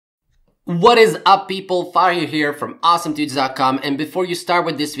What is up, people? Fire here from AwesomeDudes.com, and before you start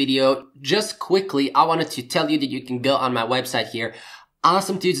with this video, just quickly, I wanted to tell you that you can go on my website here,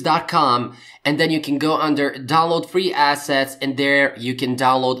 AwesomeDudes.com, and then you can go under download free assets, and there you can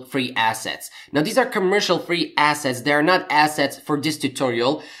download free assets. Now, these are commercial free assets. They are not assets for this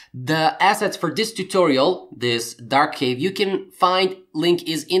tutorial. The assets for this tutorial, this dark cave, you can find link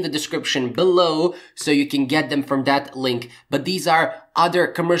is in the description below, so you can get them from that link. But these are other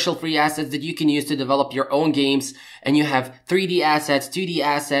commercial free assets that you can use to develop your own games, and you have 3D assets, 2D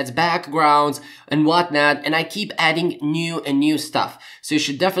assets, backgrounds, and whatnot, and I keep adding new stuff. So you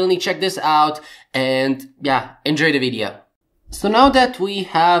should definitely check this out, and yeah, enjoy the video. So now that we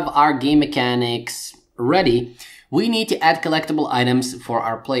have our game mechanics ready, we need to add collectible items for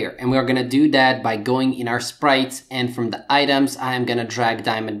our player, and we're gonna do that by going in our sprites, and from the items I am gonna drag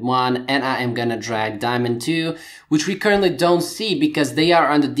diamond 1 and I am gonna drag diamond 2, which we currently don't see because they are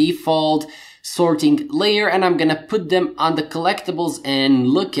on the default sorting layer, and I'm gonna put them on the collectibles, and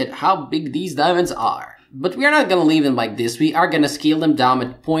look at how big these diamonds are. But we are not gonna leave them like this. We are gonna scale them down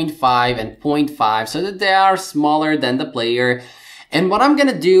at 0.5 and 0.5 so that they are smaller than the player. And what I'm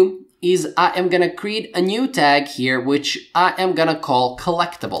gonna do is I am gonna create a new tag here, which I am gonna call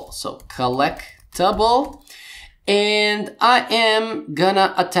collectible. So collectible, and I am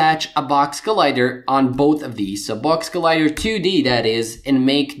gonna attach a box collider on both of these. So box collider 2D, that is, and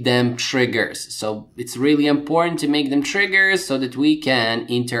make them triggers. So it's really important to make them triggers so that we can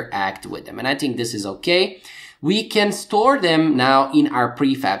interact with them. And I think this is okay. We can store them now in our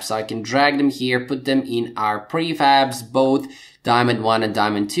prefabs. So I can drag them here, put them in our prefabs, both diamond 1 and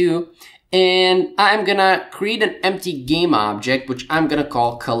diamond 2. And I'm gonna create an empty game object, which I'm gonna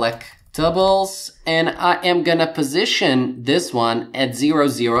call collectibles. And I am gonna position this one at 0,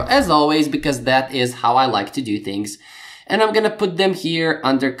 0 as always, because that is how I like to do things. And I'm gonna put them here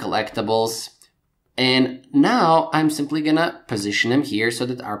under collectibles. And now I'm simply gonna position them here so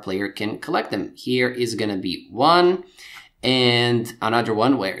that our player can collect them. Here is gonna be 1 and another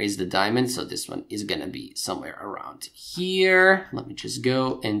one. Where is the diamond? So this one is gonna be somewhere around here. Let me just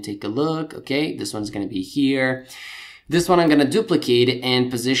go and take a look. Okay, this one's gonna be here. This one I'm gonna duplicate and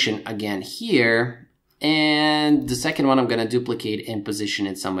position again here. And the second one I'm gonna duplicate and position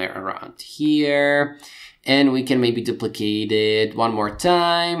it somewhere around here. And we can maybe duplicate it one more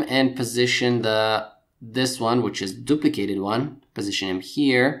time and position this one, which is duplicated one, position him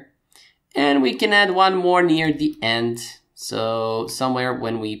here. And we can add one more near the end. So somewhere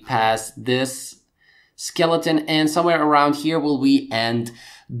when we pass this skeleton, and somewhere around here will we end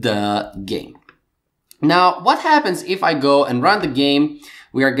the game. Now, what happens if I go and run the game?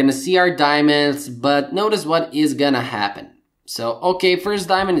 We are gonna see our diamonds, but notice what is gonna happen. So, okay, first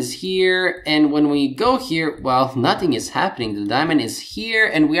diamond is here, and when we go here, well, nothing is happening. The diamond is here,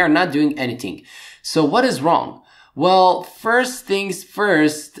 and we are not doing anything. So what is wrong? Well, first things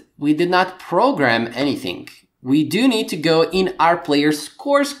first, we did not program anything. We do need to go in our player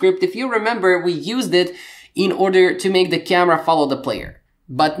score script. If you remember, we used it in order to make the camera follow the player.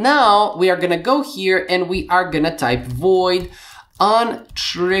 But now we are gonna go here and we are gonna type void on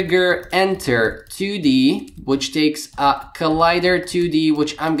trigger enter 2D, which takes a collider 2D,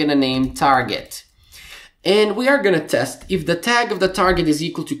 which I'm gonna name target. And we are gonna test if the tag of the target is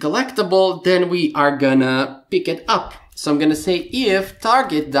equal to collectible, then we are gonna pick it up. So I'm gonna say if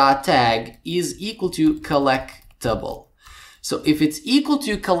target.tag is equal to collectible. So if it's equal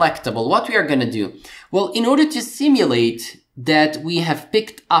to collectible, what we are gonna do? Well, in order to simulate that we have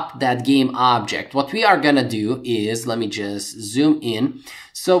picked up that game object, what we are gonna do is, let me just zoom in.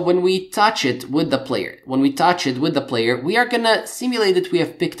 So when we touch it with the player, we are gonna simulate that we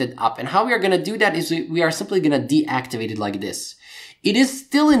have picked it up. And how we are gonna do that is we are simply gonna deactivate it like this. It is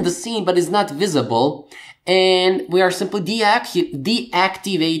still in the scene, but is not visible. And we are simply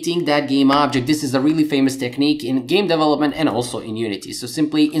deactivating that game object. This is a really famous technique in game development and also in Unity. So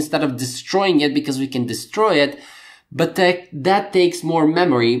simply, instead of destroying it, because we can destroy it, but that takes more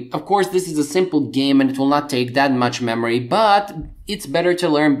memory. Of course, this is a simple game and it will not take that much memory, but it's better to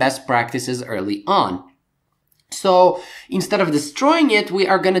learn best practices early on. So instead of destroying it, we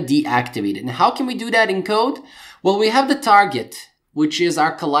are going to deactivate it. And how can we do that in code? Well, we have the target, which is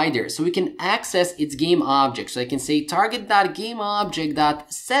our collider. So we can access its game object. So I can say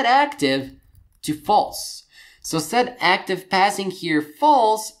target.gameObject.setActive to false. So set active passing here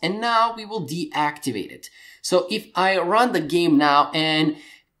false, and now we will deactivate it. So if I run the game now and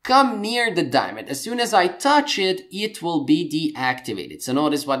come near the diamond, as soon as I touch it, it will be deactivated. So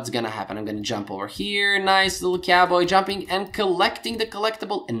notice what's gonna happen. I'm gonna jump over here, nice little cowboy jumping and collecting the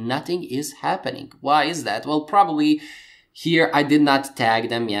collectible, and nothing is happening. Why is that? Well, probably here I did not tag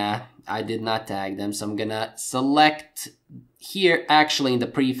them. Yeah, I did not tag them. So I'm gonna select here, actually in the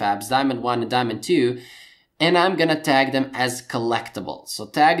prefabs, diamond 1 and diamond 2, and I'm gonna tag them as collectible. So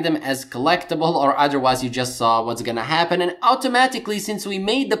tag them as collectible, or otherwise you just saw what's gonna happen. And automatically, since we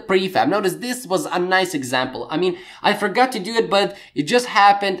made the prefab, notice this was a nice example. I mean, I forgot to do it, but it just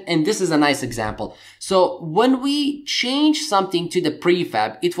happened, and this is a nice example. So when we change something to the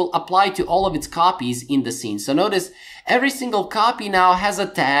prefab, it will apply to all of its copies in the scene. So notice every single copy now has a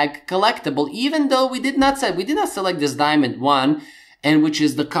tag collectible, even though we did not select this diamond 1, and which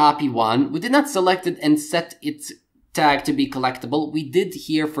is the copy 1. We did not select it and set its tag to be collectible. We did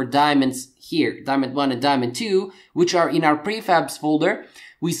here for diamonds here, diamond 1 and diamond 2, which are in our prefabs folder.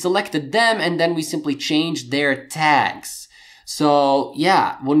 We selected them and then we simply changed their tags. So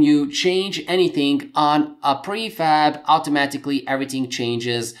yeah, when you change anything on a prefab, automatically everything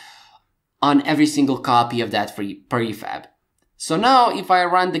changes on every single copy of that prefab. So now if I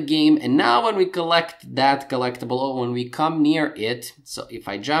run the game, and now when we collect that collectible, or when we come near it, so if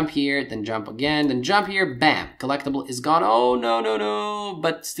I jump here, then jump again, then jump here, bam, collectible is gone. Oh, no,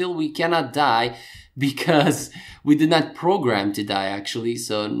 but still we cannot die because we did not program to die actually.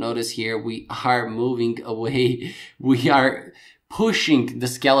 So notice here we are moving away. We are pushing the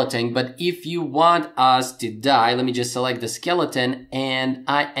skeleton, but if you want us to die, let me just select the skeleton and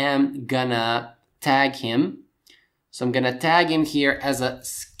I am gonna tag him. So I'm gonna tag him here as a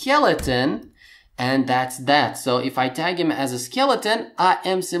skeleton, and that's that. So if I tag him as a skeleton, I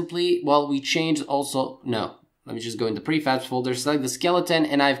am simply, well, we changed also, no. Let me just go in the prefabs folder, select the skeleton,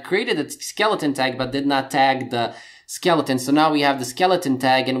 and I've created a skeleton tag, but did not tag the skeleton. So now we have the skeleton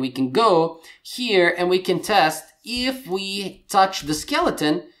tag, and we can go here and we can test if we touch the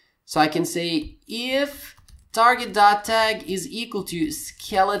skeleton. So I can say if target.tag is equal to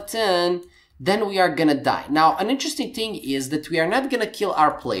skeleton, then we are gonna die. Now, an interesting thing is that we are not gonna kill our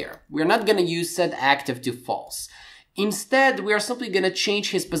player. We're not gonna use set active to false. Instead, we are simply gonna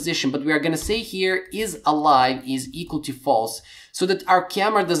change his position, but we are gonna say here is alive is equal to false so that our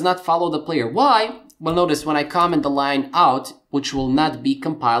camera does not follow the player. Why? Well, notice when I comment the line out, which will not be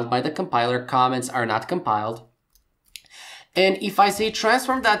compiled by the compiler, comments are not compiled. And if I say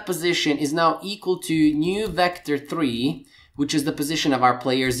transform that position is now equal to new vector 3, which is the position of our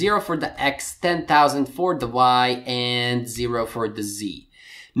player, 0 for the X, 10,000 for the Y, and 0 for the Z.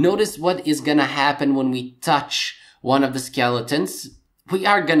 Notice what is gonna happen when we touch one of the skeletons. We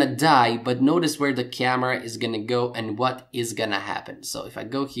are gonna die, but notice where the camera is gonna go and what is gonna happen. So if I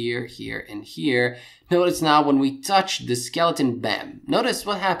go here, here, and here, notice now when we touch the skeleton, bam. Notice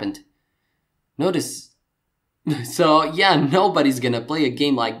what happened. Notice. So yeah, nobody's gonna play a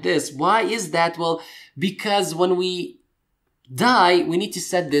game like this. Why is that? Well, because when we die, we need to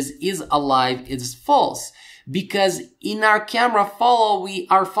set this is alive is false, because in our camera follow, we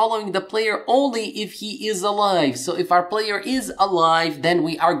are following the player only if he is alive. So if our player is alive, then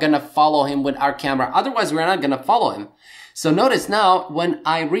we are gonna follow him with our camera. Otherwise, we're not gonna follow him. So notice now when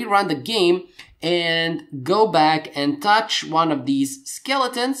I rerun the game and go back and touch one of these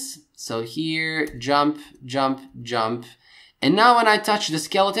skeletons. So here, jump, jump, jump. And now when I touch the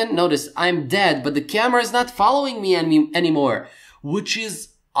skeleton, notice I'm dead, but the camera is not following me anymore, which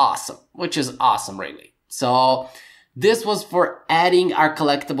is awesome, really. So this was for adding our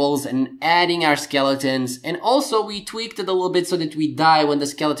collectibles and adding our skeletons. And also we tweaked it a little bit so that we die when the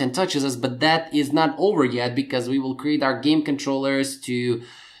skeleton touches us, but that is not over yet because we will create our game controllers to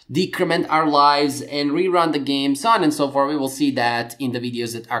decrement our lives and rerun the game, so on and so forth. We will see that in the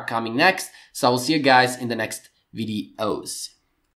videos that are coming next. So I will see you guys in the next videos.